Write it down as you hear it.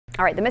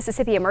All right, the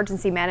Mississippi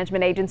Emergency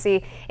Management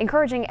Agency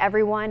encouraging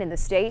everyone in the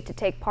state to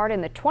take part in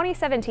the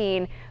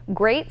 2017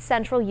 Great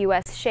Central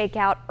U.S.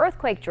 Shakeout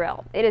Earthquake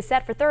Drill. It is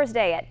set for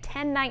Thursday at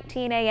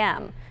 10:19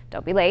 a.m.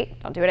 Don't be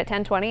late. Don't do it at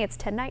 10:20. It's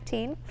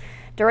 10:19.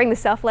 During the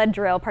self-led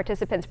drill,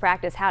 participants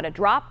practice how to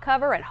drop,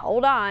 cover, and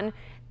hold on.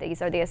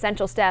 These are the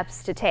essential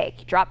steps to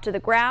take. Drop to the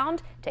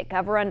ground, take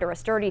cover under a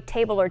sturdy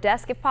table or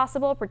desk if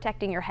possible,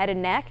 protecting your head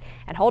and neck,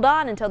 and hold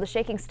on until the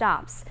shaking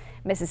stops.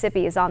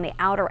 Mississippi is on the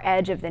outer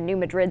edge of the New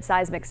Madrid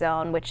seismic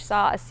zone, which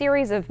saw a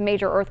series of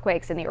major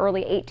earthquakes in the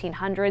early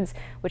 1800s,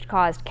 which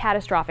caused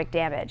catastrophic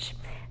damage.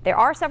 There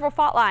are several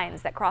fault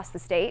lines that cross the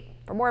state.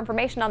 For more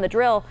information on the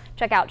drill,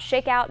 check out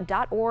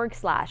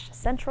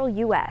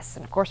shakeout.org/centralus.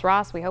 And of course,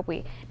 Ross, we hope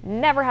we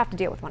never have to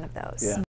deal with one of those. Yeah.